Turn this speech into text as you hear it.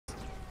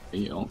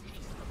Yeah.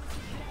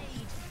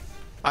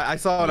 I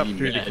saw an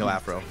opportunity to kill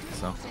Afro,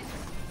 so.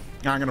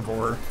 I'm gonna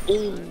bore her.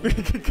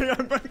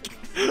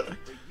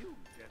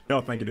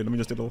 No, thank you, dude. Let me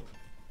just do a little.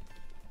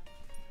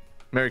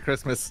 Merry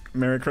Christmas.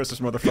 Merry Christmas,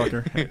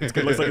 motherfucker. It looks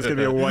like it's gonna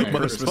be a white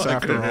Christmas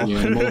after all.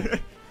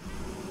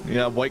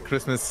 Yeah, white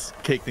Christmas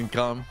cake didn't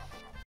come.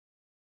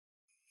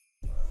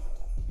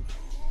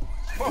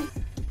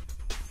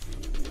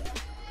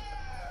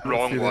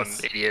 Wrong one,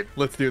 idiot.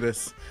 Let's do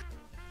this.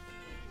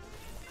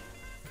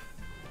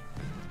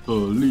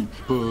 Holy.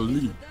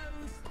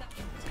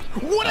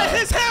 What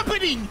is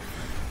happening?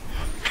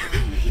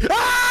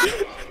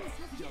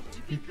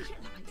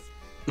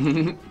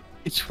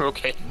 It's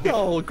okay.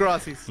 Oh,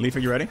 gracias. Leaf, are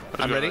you ready?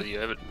 I'm ready. You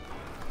have it.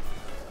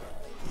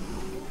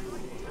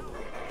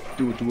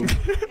 Do it.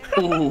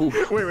 Oh.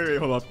 Wait,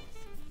 hold up.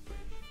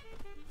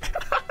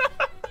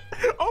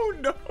 Oh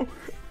no.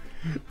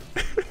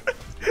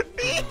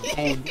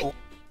 Oh no.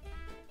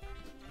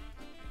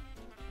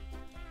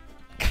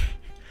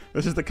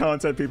 This is the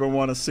content people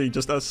want to see,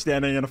 just us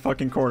standing in a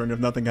fucking corner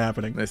and nothing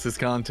happening. This is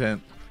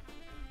content.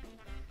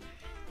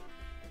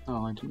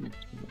 Oh, I didn't.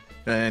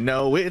 I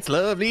know it's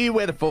lovely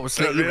weather for a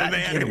sleigh ride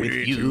together with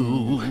you. You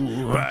know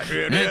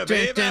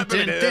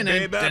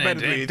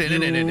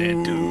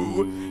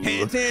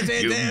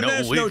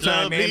it's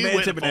lovely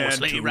weather for a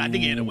sleigh ride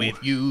together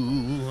with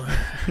you.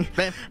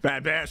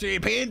 Let's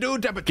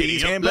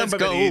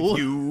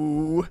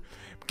go.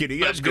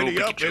 Giddy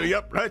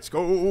up, let's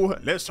go.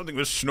 There's something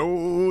with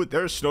snow.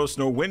 There's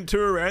snow,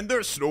 winter, and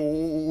there's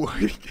snow.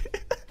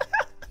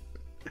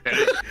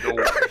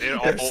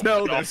 There's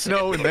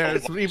snow, and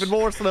there's even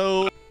more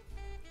snow.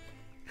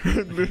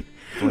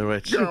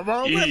 Witch. Come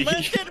on,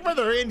 let's get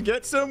weather in.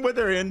 Get some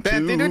weather in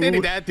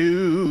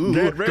too.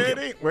 Get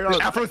ready. Where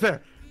are Afro's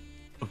there?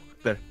 Oh,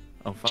 there.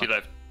 Oh, fuck. She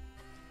left.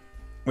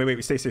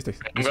 Wait, stay.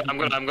 I'm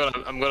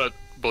gonna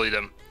bully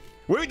them.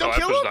 Wait, don't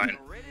kill him.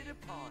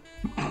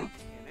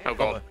 Oh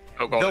god.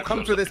 They'll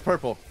come for this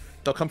purple.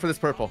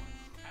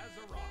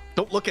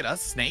 Don't look at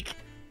us, snake.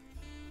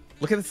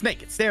 Look at the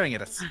snake. It's staring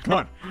at us. Come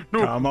on.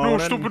 No,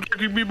 stop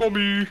attacking me,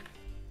 mommy.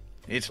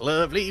 It's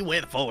lovely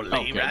with four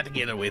lay right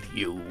together with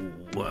you.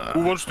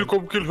 Who wants to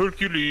come kill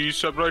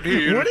Hercules? I'm right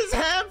here. What is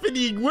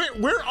happening?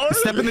 Where are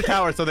Step in the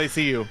tower so they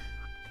see you.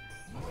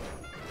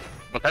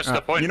 Well, that's the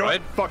point, you know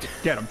right? What? Fuck it.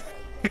 Get him.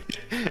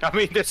 I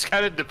mean, that's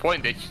kind of the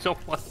point. That you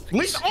don't want.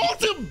 Let's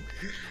ult him.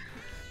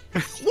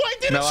 Why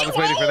didn't I was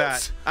waiting for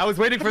that. I was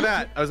waiting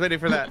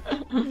for that.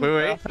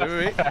 Wait.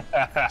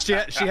 She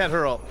had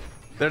her ult.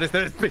 There it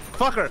is.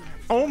 Fuck her.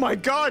 Oh my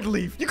god,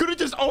 Leaf. You could have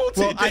just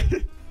ulted. Well,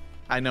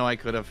 I know I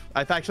could have.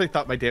 I actually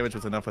thought my damage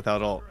was enough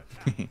without ult.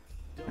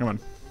 Come on.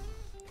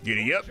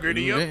 Giddy up.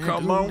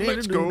 Come on,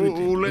 let's go.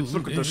 Let's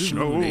look at the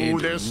snow.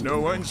 There's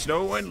snow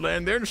and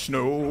land. There's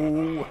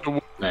snow.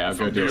 Yeah, I'll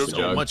go do There's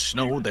so much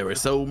snow. There is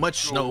so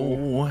much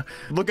snow.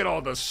 Look at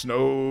all the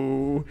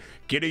snow.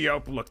 Giddy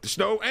up. Look, the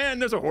snow.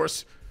 And there's a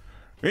horse.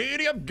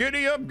 Giddy up.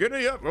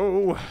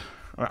 Oh.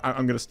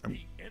 I'm gonna.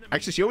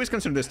 Actually, she always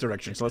comes from this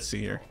direction, so let's see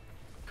here.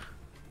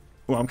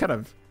 Well, I'm kind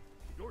of.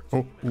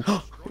 Oh,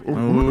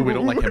 we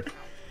don't like him.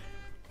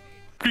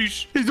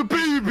 Please. He's a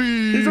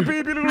baby. He's a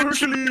baby little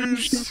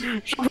Hercules.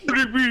 Stop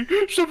hurting me.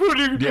 Stop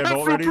hurting me. Do you have Afro,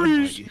 already?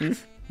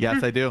 please.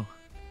 Yes, I do.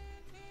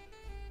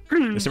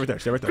 Stay right there.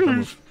 Don't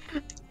move.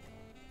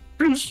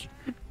 Please.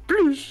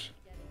 Please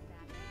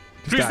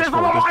dash stay from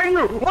forward. behind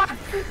you. What?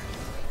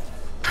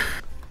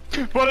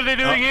 What are they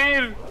doing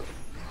here?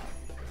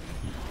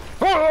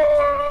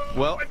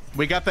 Well,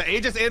 we got the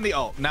Aegis and the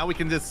ult. Now we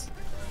can just.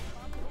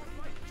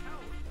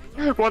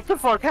 What the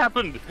fuck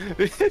happened?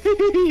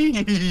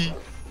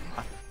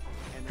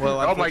 Well,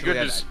 oh my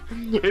goodness.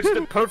 It's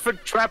the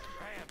perfect trap.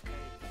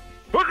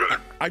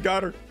 I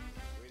got her.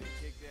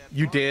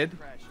 You did?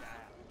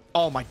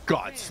 Oh my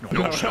god, Snow.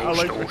 Yeah,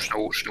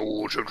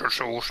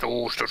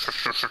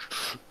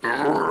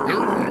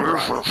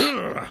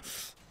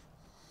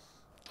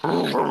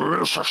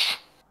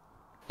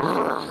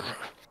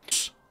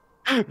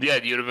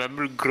 do you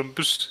remember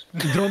Grumpus?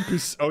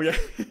 Grumpus. Oh yeah.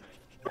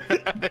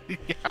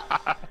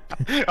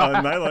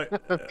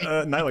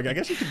 Nyla, I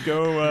guess you could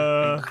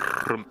go,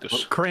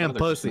 Grumpus. Cram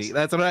pussy,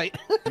 that's right.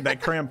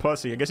 that cram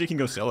pussy. I guess you can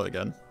go sell it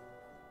again.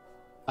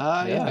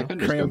 Yeah, I could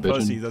just Cram go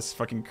pussy, bitching. that's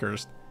fucking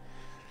cursed.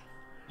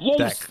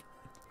 Yes.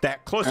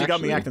 That close you got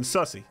me Actually- acting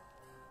sussy.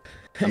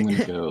 I'm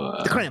gonna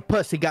go, The cram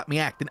pussy got me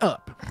acting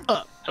up.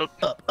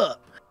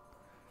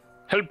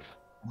 Help.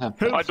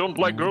 I don't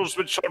like girls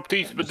with sharp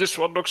teeth, but this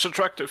one looks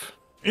attractive.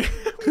 What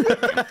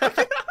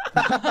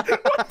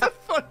the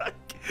fuck?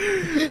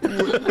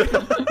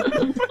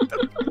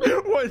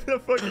 What the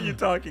fuck are you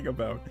talking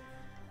about?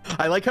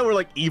 I like how we're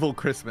like evil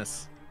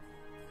Christmas.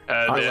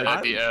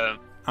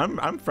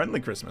 I'm friendly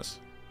Christmas.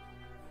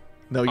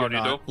 No, you're you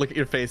not. do? Look at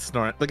your face,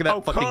 Snort. Look at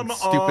that fucking come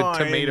stupid on.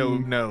 tomato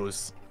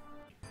nose.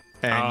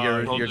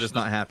 And you're just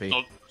not happy.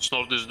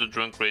 Snort is the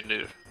drunk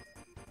reindeer.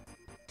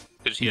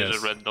 Because he has a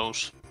red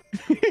nose.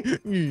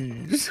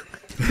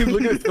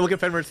 look at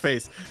Fenrir's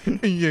face.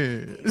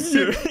 Yes.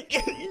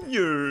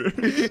 Yeah.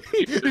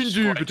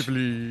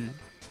 Indubitably.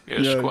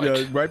 Yes, yeah, quite.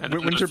 yeah. Right. And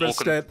Winter there's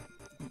Bastet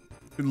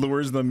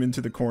lures them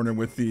into the corner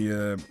with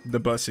the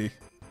bussy.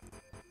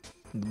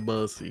 The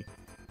bussy.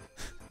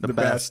 The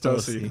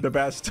Bastussy. The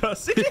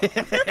Bastussy.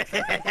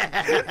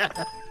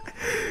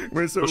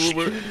 Wait,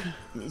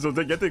 so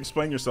they get to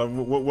explain yourself.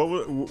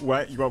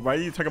 Why are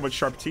you talking about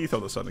sharp teeth all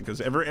of a sudden?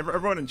 Because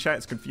everyone in chat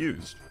is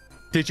confused.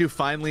 Did you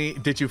finally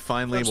watch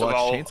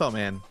Chainsaw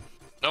Man?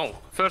 No.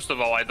 First of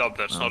all, I dubbed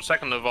that. So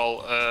second of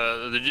all,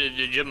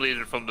 the gym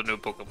leader from the new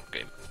Pokemon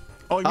game.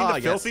 Oh, you mean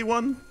the filthy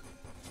one?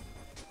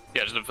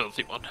 Yes, the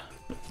filthy one.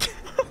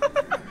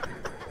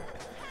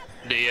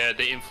 The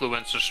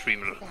influencer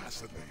streamer.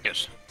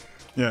 Yes.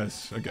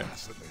 Yes. Okay.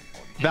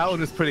 That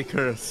one was pretty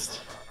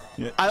cursed.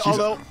 Yeah,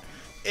 although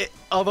it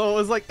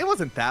was like it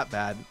wasn't that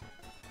bad.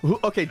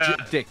 Okay,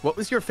 Dick, what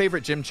was your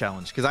favorite gym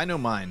challenge? Because I know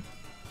mine.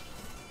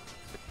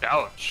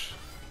 Challenge.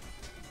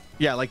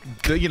 Yeah, like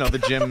the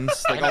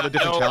gyms, like all the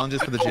different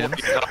challenges for the gyms.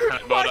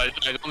 But I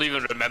don't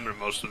even remember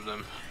most of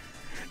them.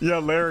 Yeah,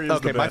 Larry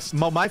is the best.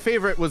 My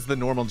favorite was the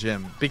normal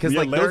gym because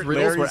like those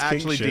riddles were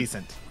actually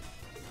decent.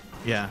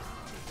 Yeah.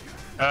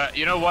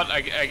 You know what?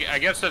 I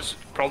guess that's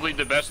probably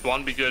the best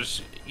one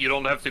because you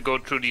don't have to go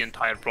through the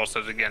entire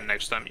process again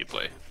next time you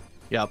play.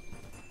 Yep.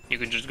 You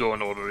can just go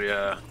in order.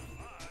 Yeah.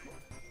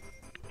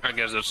 I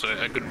guess that's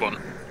a good one.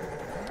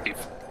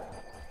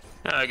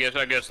 I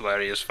guess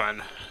Larry is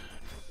fine.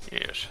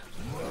 Yes.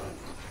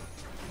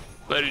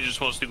 Larry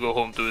just wants to go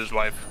home to his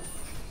wife.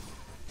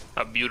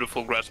 A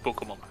beautiful grass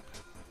Pokemon.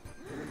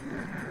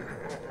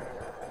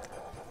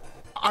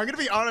 I'm gonna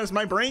be honest,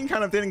 my brain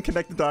kind of didn't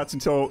connect the dots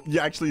until you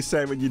actually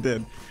said what you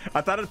did.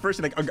 I thought at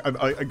first like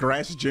a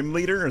grass gym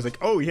leader. I was like,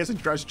 oh, he has a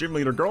grass gym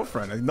leader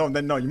girlfriend.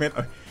 No, you meant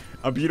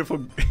a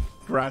beautiful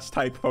grass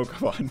type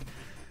Pokemon.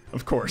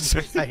 Of course.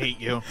 I hate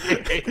you.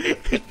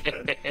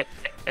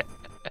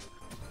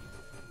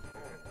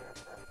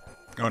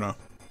 Oh no.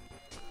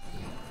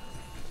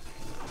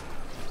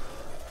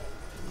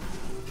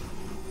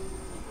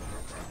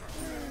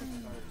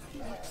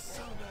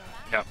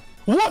 Yeah.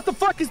 What the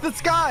fuck is the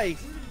sky?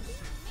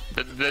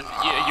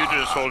 Yeah, you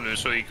just told me,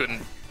 so you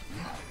couldn't.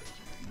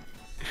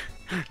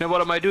 Now what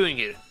am I doing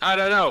here? I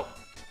don't know.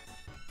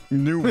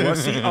 New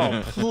wussy.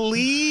 Oh,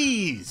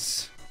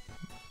 please.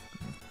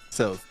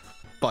 So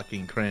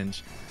fucking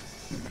cringe.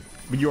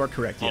 But you are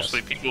correct.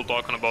 Mostly people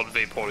talking about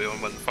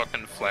Vaporeon when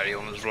fucking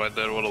Flareon is right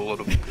there. What a load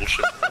of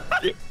bullshit.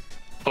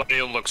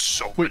 Flareon looks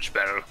so much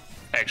better.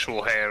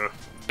 Actual hair,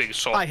 big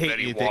soft,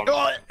 very warm.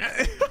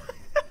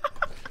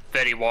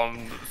 Very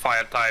warm,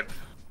 fire type.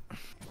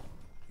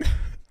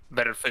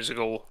 Better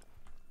physical.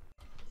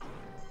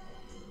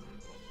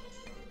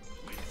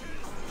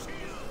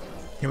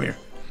 Come here.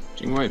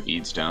 Jingwei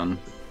beads down.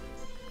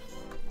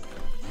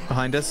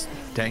 Behind us.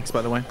 Tanks,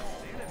 by the way.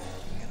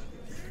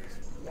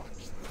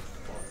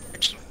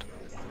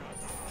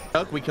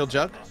 Jug, we killed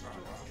Jug.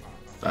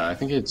 I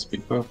think it's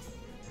Big Bo.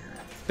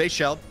 They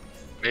shelled.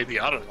 Maybe,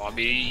 I don't know. I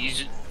mean,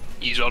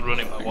 he's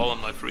outrunning my wall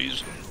and my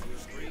freeze.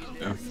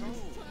 Yeah.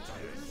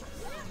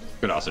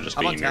 Could also just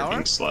I'm be on you're tower.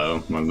 being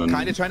slow more than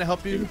Kind of trying to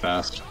help you. being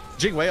fast.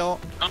 Jingwei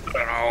ult. I don't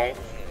know.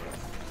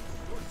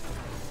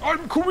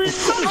 I'm queen.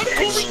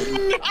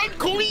 I'm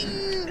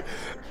queen.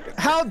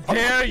 How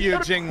dare you,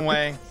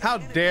 Jingwei? How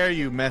dare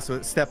you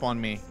step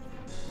on me?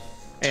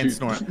 And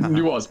Snort.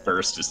 Nua's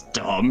burst is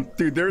dumb.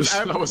 Dude, there's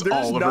That was there's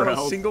all of not her a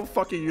health. single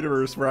fucking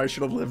universe where I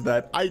should have lived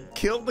that. I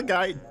killed the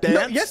guy, danced.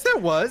 No, yes, there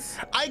was.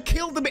 I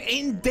killed him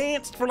and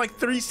danced for like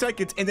 3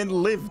 seconds and then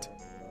lived.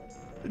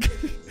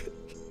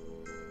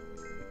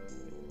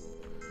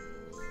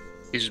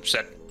 He's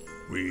upset.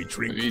 We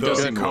drink He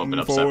does seem a little bit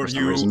upset for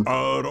some reason.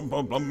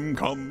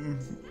 Come.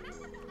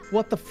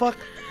 What the fuck?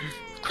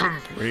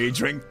 We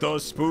drink the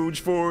spooge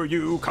for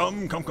you.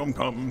 Come.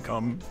 Slurping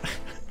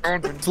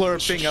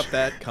up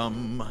that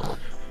cum.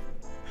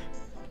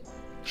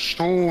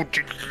 So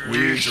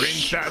We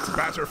drink that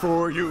batter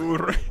for you.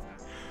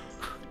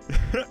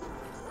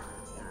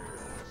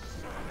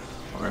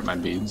 Alright, my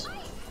beads.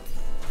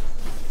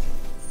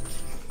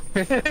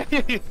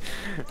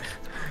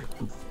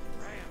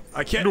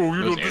 I can't. No,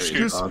 you Those don't escape.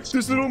 area dogs.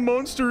 This little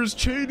monster is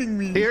chaining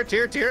me. Tear.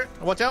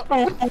 Watch out.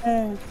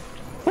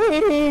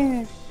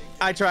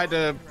 I tried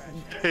to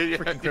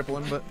freaking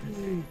cripple him, but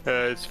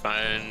It's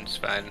fine. It's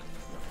fine.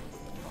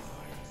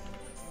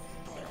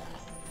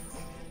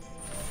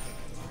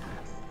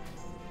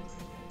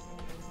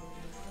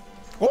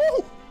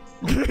 Oh!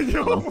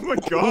 Oh my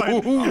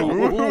god!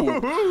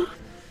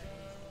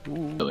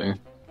 Really?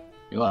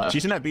 You left.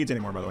 She's not beads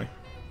anymore, by the way.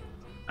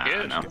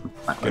 Yeah. No.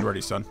 Good ready,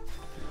 son.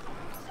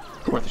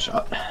 Worth a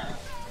shot.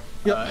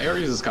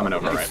 Ares is coming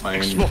over right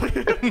lane.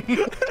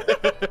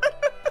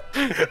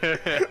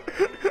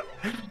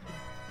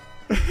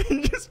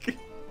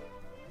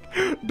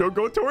 Don't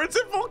go towards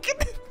it, Vulcan!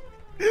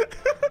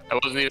 I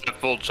wasn't even at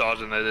full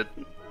charge and I did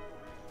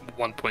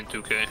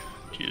 1.2k.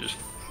 Jesus.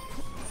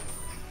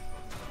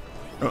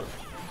 Oh.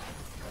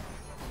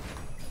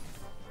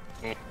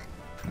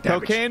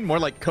 cocaine, more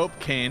like cope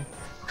cane.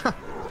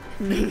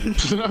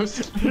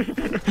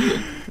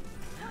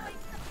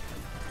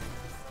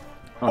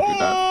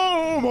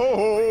 Oh,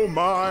 oh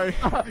my.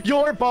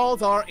 Your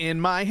balls are in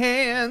my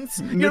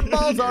hands. Your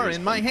balls are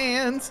in my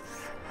hands.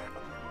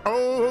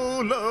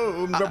 Oh,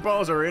 no, the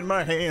balls are in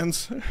my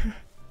hands.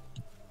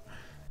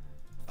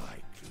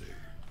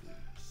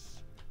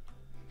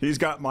 He's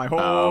got my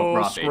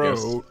whole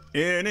scroll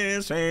in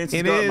his hands.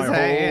 He's got my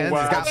whole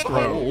white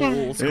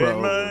scroll.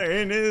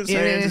 In his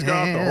hands, he's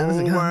got the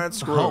whole white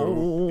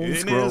scroll.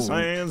 In his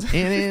hands.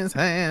 In his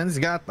hands, he's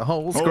got the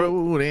whole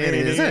scroll in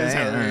his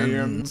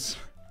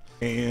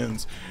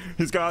hands.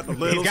 He's got the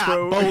little He's got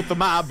scroll. both of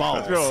my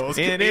balls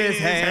in his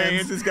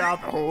hands. He's got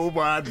the whole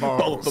white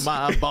balls. Both of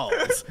my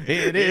balls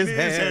in his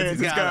hands.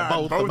 He's got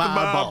both of my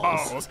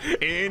balls.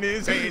 In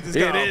his hands, he's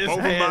In got his both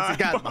of hands, my he's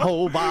got the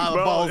whole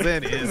balls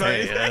in his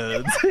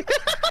hands.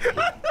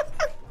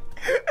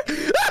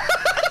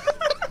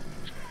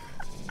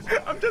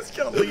 I'm just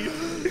gonna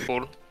leave.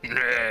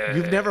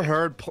 You've never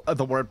heard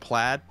the word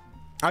plaid?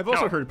 I've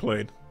also heard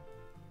played.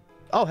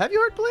 Oh, have you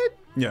heard plaid?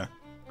 Yeah.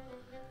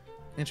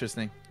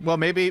 Interesting. Well,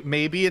 maybe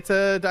it's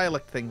a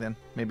dialect thing then.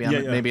 Maybe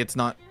maybe it's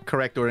not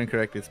correct or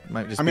incorrect. It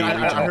might just. I mean, be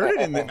I heard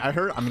it in the. I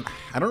heard. I mean,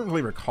 I don't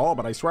really recall,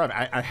 but I swear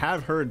I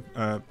have heard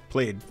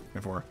played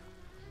before.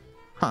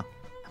 Huh.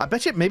 I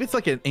bet you maybe it's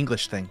like an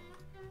English thing.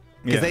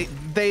 Because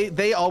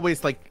they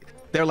always like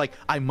they're like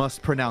I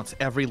must pronounce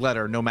every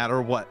letter no matter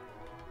what.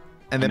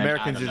 And the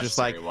Americans are just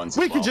like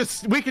we could just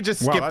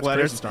skip that's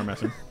letters. Crazy Star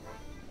messing.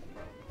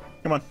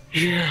 Come on.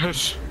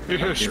 Yes,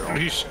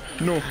 please.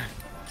 No.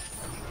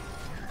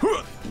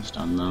 Just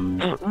on them.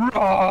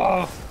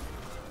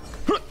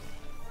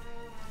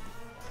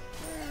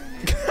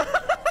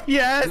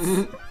 Yes.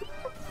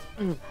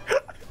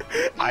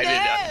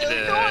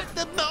 I did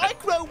the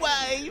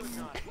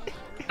microwave.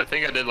 I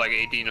think I did like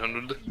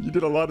 1800. You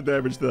did a lot of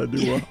damage to that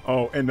duo.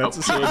 Oh, and that's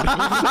a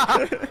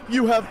sword.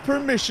 You have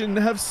permission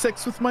to have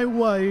sex with my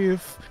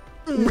wife.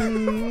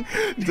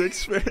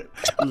 Dick's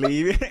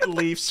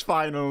Leaf's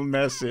final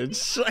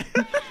message.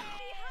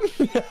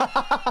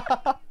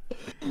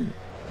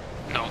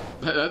 No.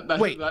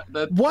 Wait,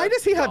 why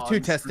does he have two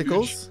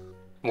testicles?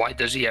 Why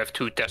does he have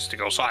two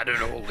testicles? I don't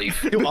know,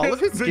 Leaf. Do all of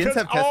his skins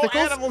have all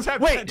testicles? animals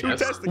have two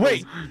testicles.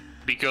 Wait,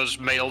 Because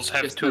males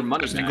have It's two their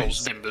money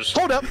testicles, bags. Nimbus.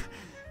 hold up.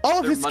 All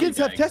of They're his money skins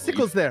have bags,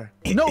 testicles there.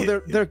 No,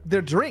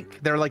 they're drink.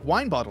 They're like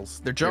wine bottles.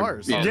 They're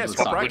jars. Yeah. Yes,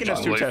 Stop. Bracken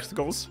has two Leaf.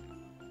 testicles.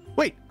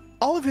 Wait,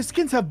 all of his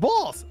skins have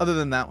balls other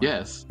than that one.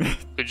 Yes.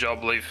 Good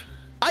job, Leaf.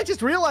 I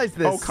just realized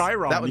this. Oh,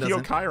 Chiron. That one You go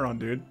doesn't. Chiron,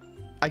 dude.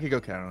 I could go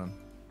Chiron.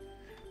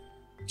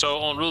 So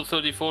on Rule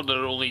 34, there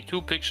are only two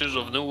pictures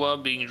of Noah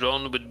being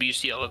drawn with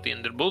bestiality,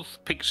 and they're both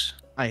pigs.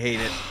 I hate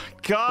it.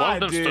 One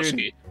God, of them's dude.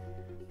 Tusky.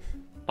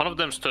 One of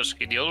them's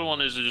Tusky. The other one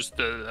is just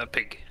a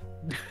pig.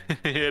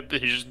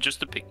 He's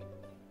just a pig.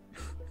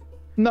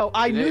 No,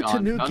 I knew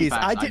on Tanukis.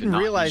 facts, I I didn't did not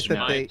realize use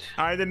that they.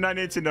 I did not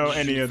need to know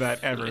any of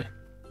that ever.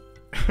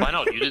 Why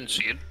not? You didn't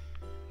see it.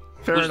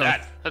 Fair Who's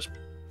enough. that? That's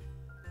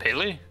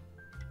Pele?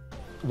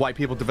 White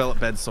people develop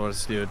bed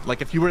sores, dude.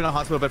 Like if you were in a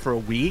hospital bed for a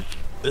week,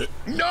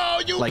 No,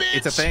 you like bitch!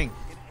 it's a thing.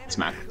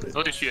 Smack.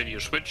 Notice you had your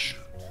Switch.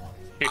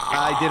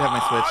 I did have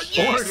my Switch.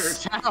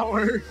 Yes! Order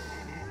tower.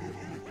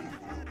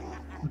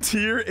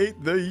 Tyr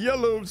ate the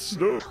yellow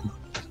snow.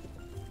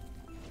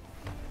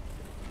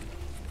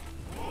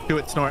 Do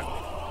it, Snort.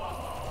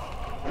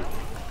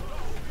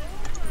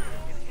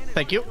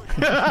 Thank you.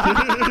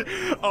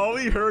 All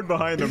he heard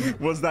behind him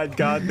was that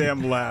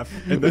goddamn laugh.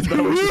 And then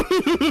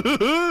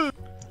that was...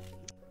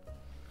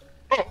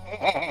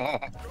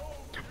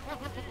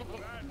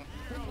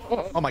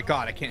 Oh my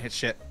god, I can't hit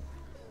shit.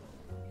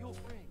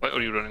 Why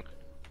are you running?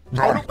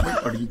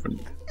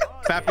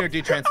 Fafnir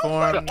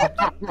detransformed.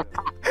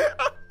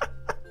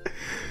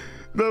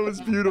 That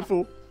was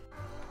beautiful.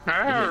 Hate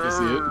to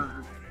see it.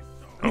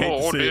 Hate to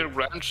Oh, see dear it.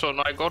 grandson,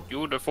 I got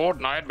you the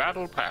Fortnite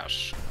Battle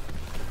Pass.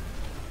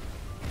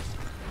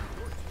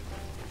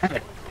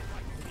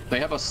 They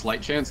have a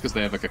slight chance because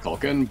they have a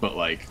Kukulkan, but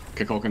like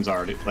Kukulkan's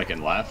already like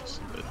in left.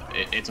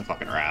 It's a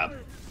fucking wrap.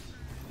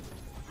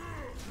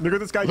 Look at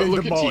this guy getting Look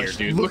at demolished.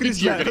 Tyr, dude. Look at his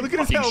Tyr health. getting Look at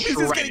his fucking health. He's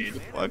just getting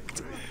shredded.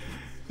 fucked.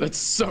 That's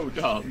so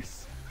dumb.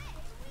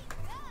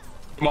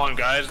 Come on,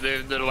 guys,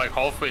 they're like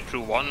halfway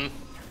through one.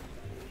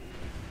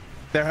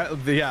 They're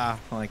yeah,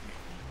 like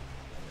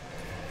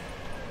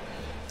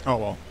Oh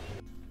well.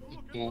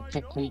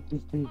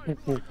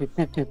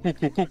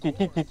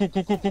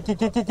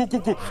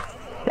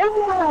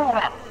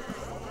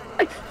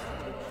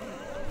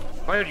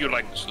 Why are you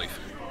like this, Leaf?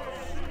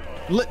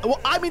 well,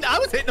 I mean, I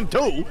was hitting them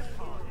too.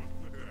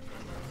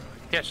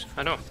 Yes,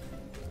 I know.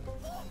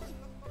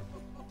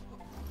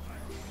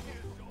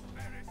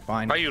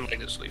 Fine. Why are you like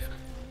this, Leaf?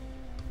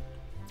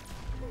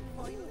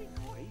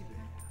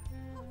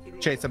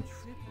 Chase him.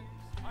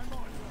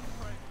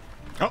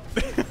 Oh.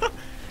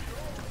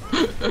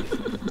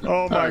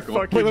 Oh my Alright, cool.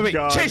 fucking Wait.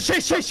 god. Chase. Get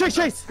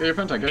your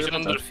penta, get He's your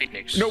under penta.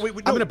 Phoenix. No, wait,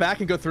 I'm gonna back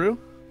and go through.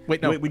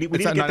 Wait, no. Wait, we need it's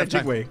to not get that enough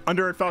time. jigway.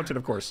 Under a fountain,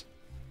 of course.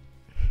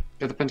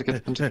 Get the penta,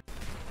 get the penta.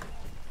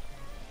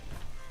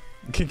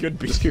 Good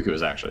beat. This Cuckoo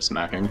is actually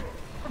smacking.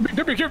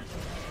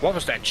 What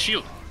was that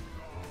shield?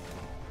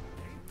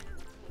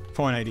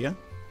 Fine idea.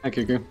 Hi,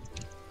 Cuckoo.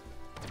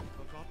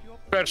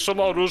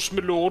 Personalus,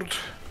 my lord.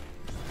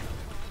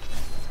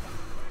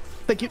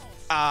 Thank you.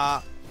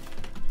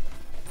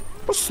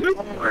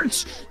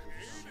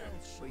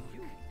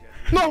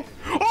 No!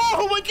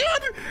 Oh my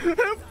god!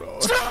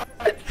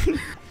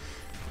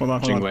 Hold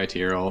on. Jingwei to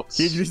your ults.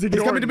 He's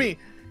coming to me.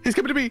 He's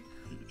coming to me.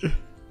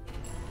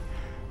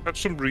 Have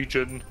some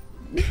regen.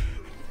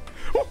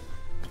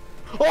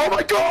 Oh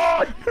my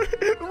god!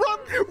 Run!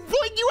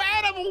 What, you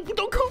animal!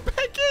 Don't go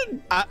back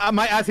in!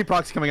 My Assy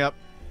proc's coming up.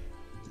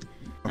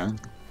 Okay.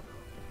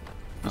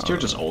 This dude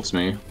just ults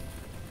me.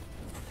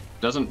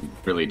 Doesn't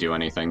really do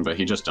anything, but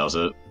he just does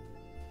it.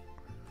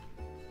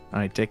 All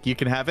right, Dick, you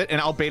can have it,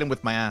 and I'll bait him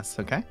with my ass.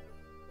 Okay?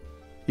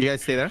 You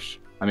guys stay there.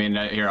 I mean,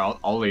 here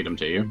I'll lead him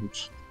to you.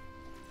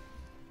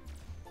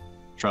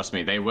 Trust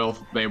me, they will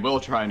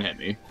try and hit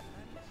me.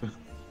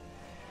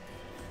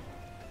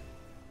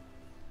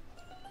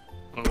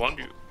 I want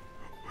you.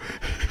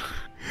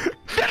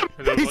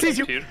 He sees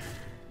you. Here.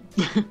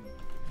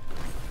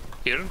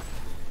 Here.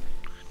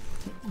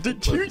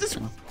 Did you just?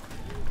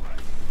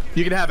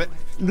 You can have it.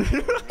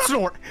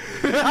 Snort.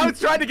 I was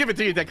trying to give it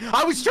to you, Dick.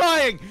 I was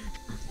trying.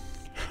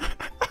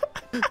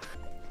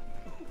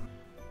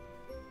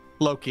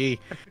 Loki.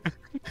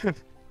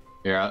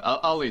 Here,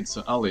 I'll lead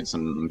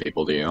some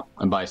people to you,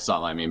 and by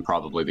some I mean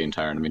probably the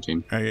entire enemy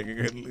team.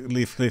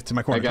 Leave to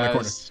my corner. Hey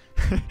guys.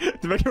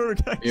 To my corner,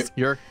 guys.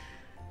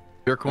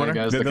 Your corner. Hey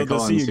guys, They'll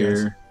see you guys.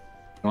 here.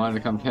 You wanted to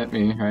come hit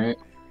me, right?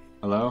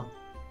 Hello?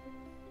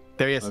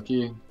 There he is.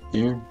 Loki,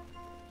 here.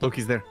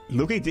 Loki's there.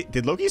 Loki,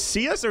 did Loki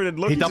see us, or did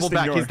Loki He doubled just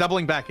back. ignore? He's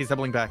doubling back. He's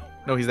doubling back.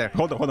 No, he's there.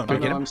 Hold on. Oh, Do we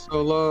get no, him? I'm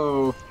so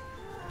low.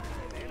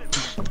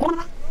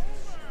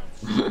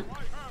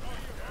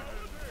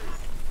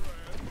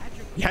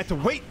 You had to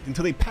wait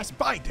until they passed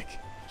by, Dick.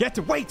 You had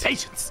to wait.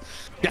 Patience.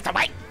 You have to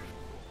wait.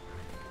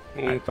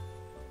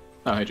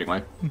 Oh, hey,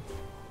 Jingwei.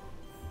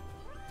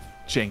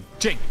 Jing.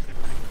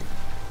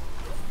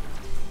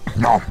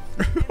 No.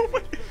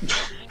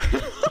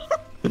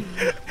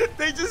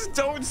 They just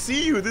don't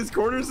see you. This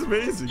corner's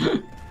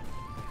amazing.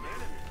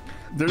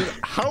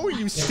 How are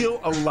you still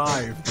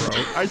alive, bro?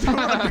 I don't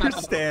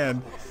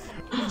understand.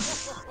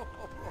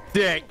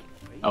 Dick.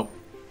 Oh.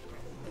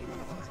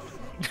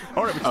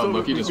 All right, but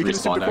Loki just we can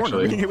respawned, the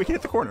corner. actually. We can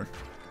hit the corner.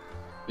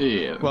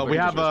 Yeah. Well, we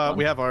have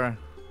our.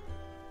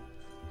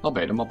 I'll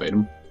bait him. Oh,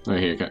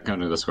 here, come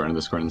to this corner. I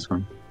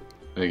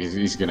think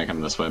he's gonna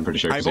come this way. I'm pretty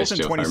sure. I 'cause he has bolt in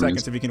steel 20 fire seconds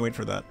rings. if you can wait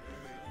for that.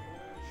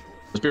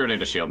 Just be ready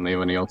to shield me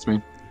when he ults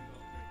me.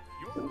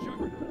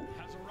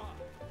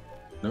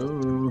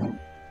 No.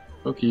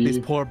 Loki. These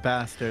poor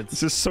bastards.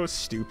 This is so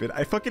stupid.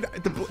 I fucking.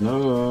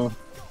 No.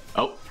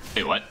 Oh,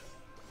 wait, what?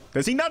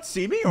 Does he not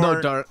see me? Or...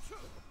 No, Dart.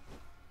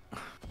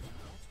 What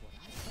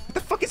the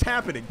fuck is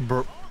happening?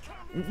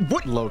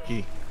 What?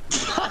 Loki.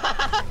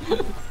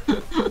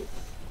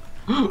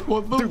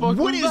 What the Dude, fuck what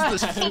was is that?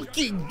 this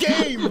fucking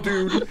game,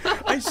 dude?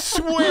 I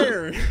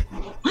swear.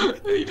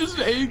 He just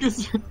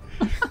Aegis. What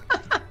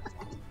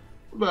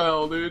the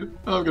hell, dude?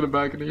 I'm gonna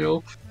back and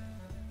heal.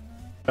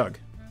 Doug.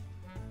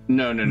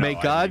 No. May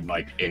I God- mean,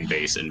 like in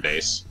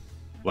base.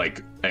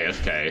 Like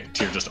AFK.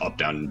 Tier just up,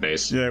 down in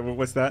base. Yeah,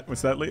 what's that?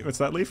 What's that,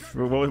 Leaf?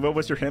 What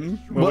was your hymn?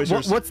 What was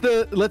yours? What's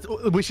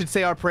the? We should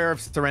say our prayer of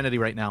serenity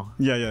right now.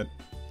 Yeah.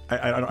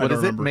 I don't What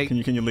is it?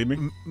 remember. Can you lead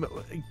me?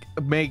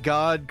 May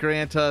God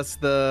grant us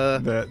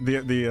the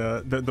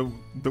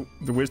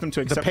wisdom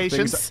to accept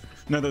patience?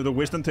 things. No, the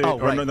wisdom to. Oh,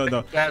 right.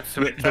 No. That's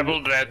a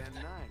double dread.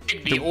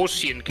 The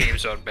ocean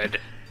caves are bed.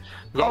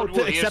 God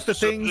to accept the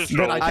things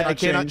that I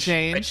cannot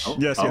change. Oh,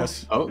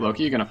 Yes. Oh,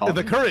 Loki, you gonna follow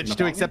The me? courage You to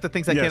gonna accept the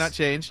things I Yes. cannot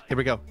change. Here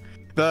we go.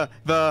 The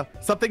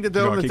something to do,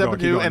 Keep the going, never keep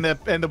do, going.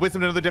 and the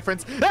wisdom to know the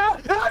difference. follow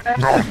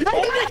me?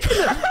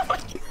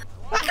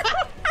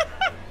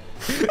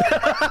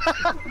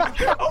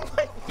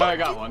 Oh, I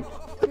got one.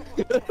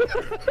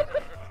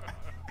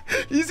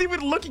 He's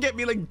even looking at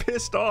me like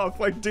pissed off.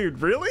 Like, dude,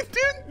 really,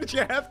 dude? Did you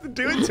have to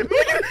do it to me?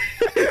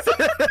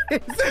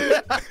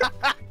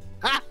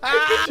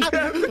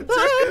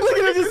 Look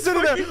at him just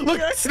sitting there.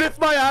 Look, sniff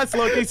my ass,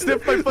 Loki.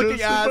 Sniff my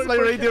fucking ass, my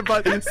reindeer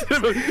butt.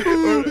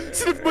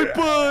 Sniff my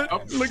butt.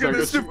 Oh, Look at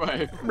this.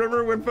 way.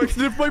 Remember when fucking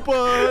Sniff my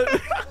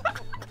butt.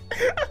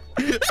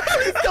 He's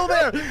still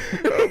there.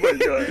 Oh my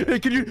god.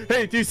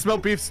 Hey, do you smell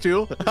beef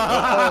stew? Oh,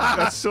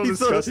 that's so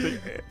disgusting.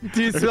 Do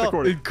you Hit the smell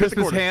corner. Hit the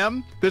Christmas corner.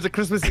 ham? There's a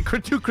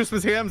two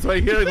Christmas hams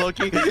right here,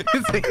 Loki.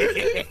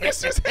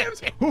 Christmas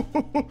hams.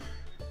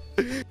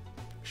 Good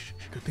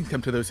things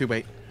come to those who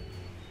wait.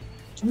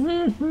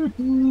 Good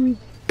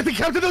things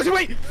come to those who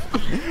wait.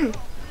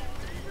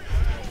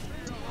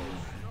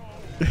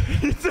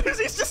 He's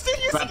just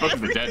That book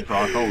of the dead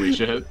proc, holy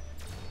shit.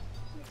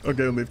 Oh,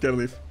 gotta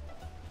leave.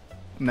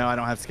 No, I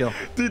don't have skill.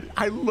 Dude,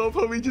 I love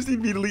how he just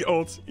immediately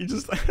ults. He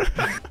just...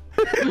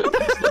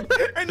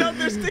 and now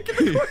they're sticking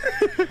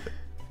the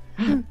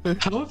corner.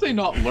 How have they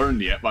not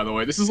learned yet, by the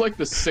way? This is like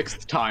the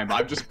 6th time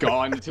I've just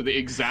gone to the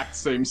exact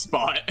same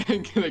spot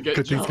and gonna get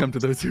Good things jumped. come to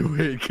those who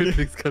wait. Good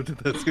things come to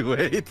those who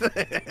wait.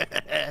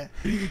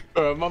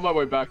 I'm on my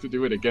way back to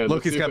do it again.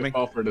 Loki's Let's see if coming. they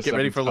fall for it a Get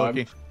ready for second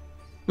Loki. time.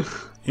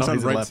 He's Oh, on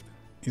he's right. left.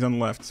 He's on the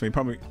left, so he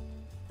probably...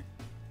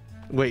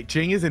 Wait,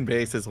 Jing is in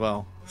base as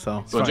well,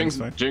 so. So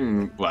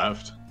Jing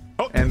left.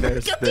 Oh, and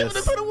there's this.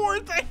 They put a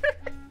ward there.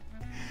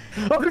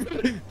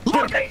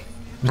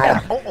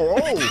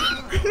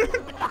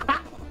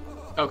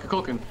 Oh,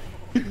 Kukulkan.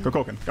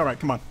 Kukulkan. All right,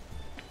 come on.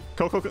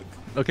 Kukulkan.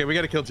 Okay, we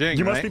gotta kill Jing.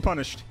 You must be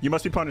punished. You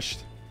must be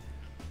punished.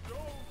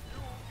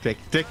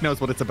 Dick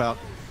knows what it's about.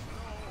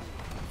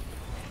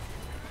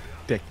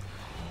 Dick.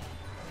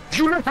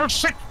 You little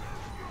sick!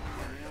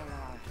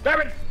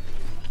 Damn it!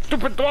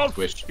 Stupid dwarf!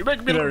 Twitch. You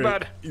make me look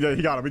bad. Yeah,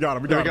 he got him. We got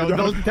him. There we go.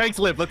 Let the tanks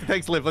live. Let the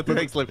tanks live. Let the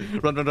tanks live.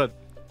 Run.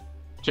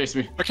 Chase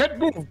me. I can't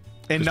move.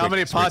 In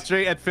nomine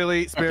Patri et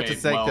Filii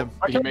Spiritus Sanctum.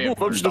 Well, he may have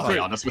learned, to be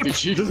honest with you,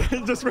 Chief.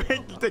 Just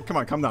wait. Dick, come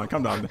on, calm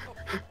down.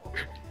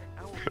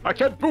 I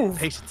can't move.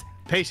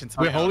 Patience.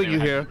 We're holding you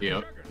here.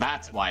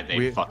 That's why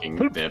they fucking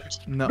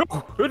dipped. No.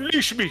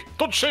 Unleash me.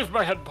 Don't shave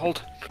my head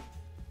bald.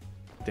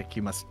 Dick,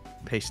 you must.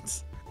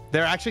 Patience.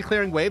 They're actually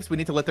clearing waves. We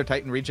need to let their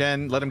Titan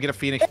regen. Let him get a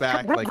Phoenix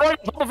back. Right on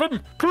top of him.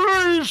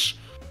 Please.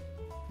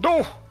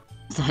 No.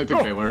 I think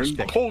they learned.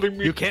 Dick, holding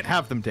me. You can't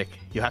have them, Dick.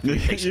 You have to be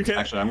patient.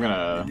 Actually, I'm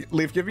gonna...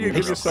 Leaf, give me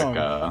a song.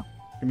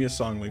 Give me a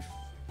song, Leaf.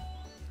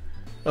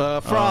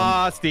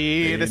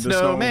 Frosty the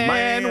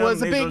snowman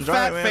was a big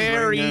fat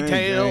fairy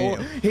tale.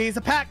 He's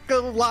a pack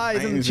of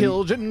lies and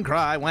children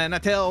cry when I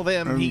tell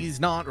them he's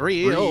not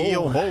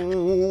real.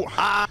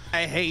 I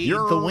hate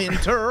the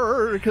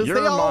winter because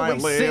they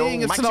always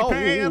sing of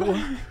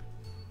snow.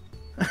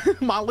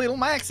 My little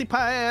maxi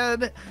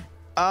pad.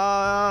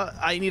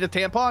 I need a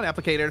tampon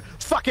applicator.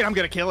 Fuck it, I'm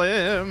gonna kill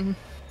him.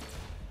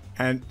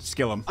 And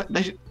skill him.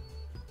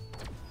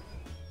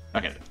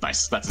 Okay,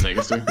 nice. That's his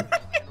Aegis too.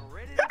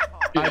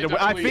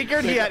 I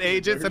figured he had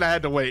Aegis and I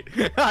had to wait.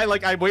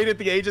 I waited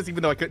the Aegis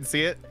even though I couldn't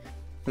see it.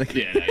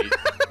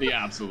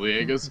 Yeah, absolutely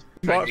Aegis.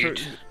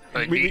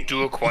 I need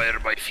to acquire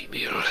my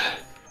female.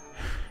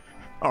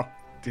 Oh,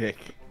 Dick.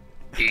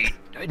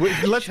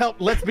 Let's help.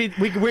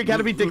 We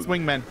gotta be Dick's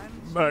wingmen.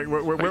 All right,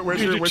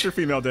 where's your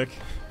female, Dick?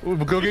 We'll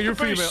go get your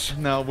female.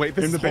 No, wait,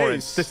 this is horrid.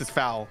 Base. This is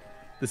foul.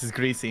 This is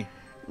greasy.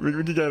 We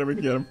can get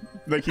him.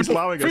 Like, he's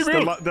allowing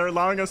us. They're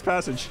allowing us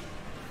passage.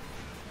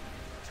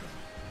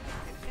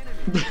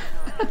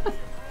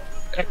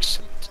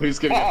 Excellent. Who's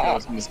gonna get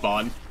those from the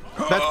spawn?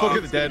 That's Book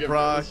of the Dead,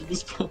 bro.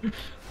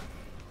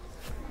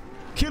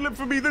 Kill him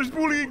for me. There's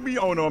bullying me.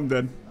 Oh no, I'm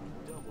dead.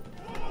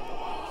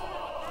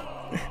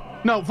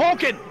 No,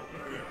 Vulcan.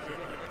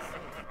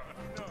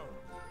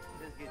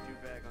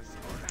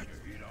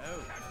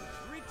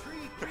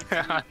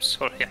 I'm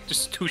sorry, I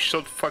just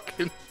two-shot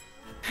fucking...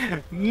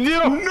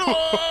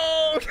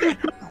 No!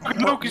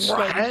 Lucas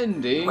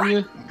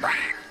Ending.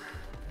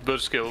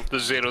 Bird skill, the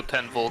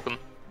 0-10 Vulcan.